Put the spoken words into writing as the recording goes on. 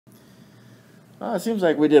It seems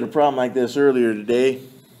like we did a problem like this earlier today.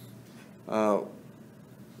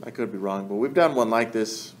 I could be wrong, but we've done one like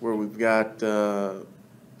this where we've got an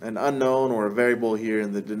unknown or a variable here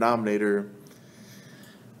in the denominator.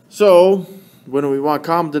 So when we want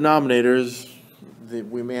common denominators,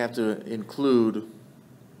 we may have to include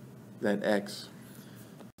that x.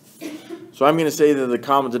 So I'm going to say that the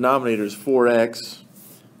common denominator is 4x,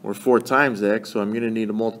 or 4 times x, so I'm going to need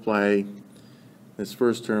to multiply this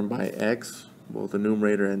first term by x, both the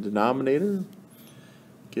numerator and denominator,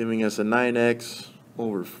 giving us a 9x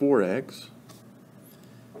over 4x.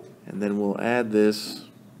 And then we'll add this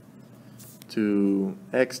to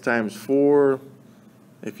x times 4.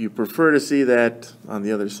 If you prefer to see that on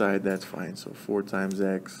the other side, that's fine. So 4 times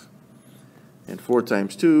x and 4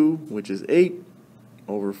 times 2, which is 8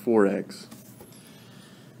 over 4x.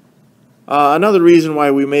 Another reason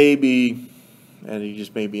why we may be, and you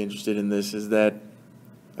just may be interested in this, is that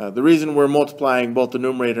the reason we're multiplying both the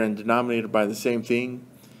numerator and denominator by the same thing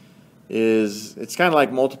is it's kind of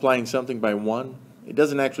like multiplying something by 1. It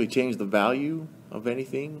doesn't actually change the value of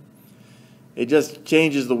anything. It just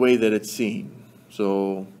changes the way that it's seen.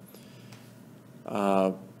 So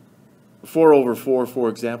 4 over 4, for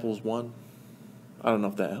example, is 1. I don't know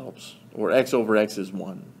if that helps. Or x over x is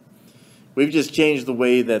 1. We've just changed the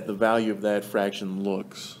way that the value of that fraction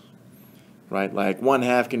looks. Right? Like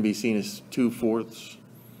 1/2 can be seen as 2/4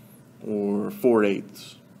 or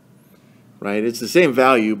 4/8. Right? It's the same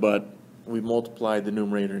value, but we multiplied the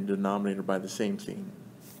numerator and denominator by the same thing.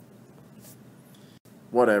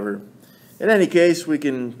 Whatever. In any case, we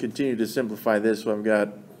can continue to simplify this. So I've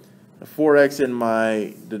got a 4x in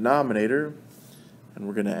my denominator, and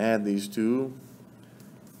we're going to add these two.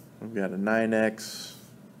 We've got a 9x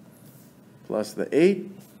plus the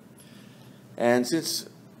 8. And since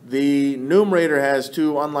the numerator has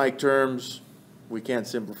two unlike terms, we can't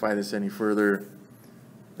simplify this any further.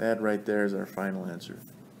 That right there is our final answer.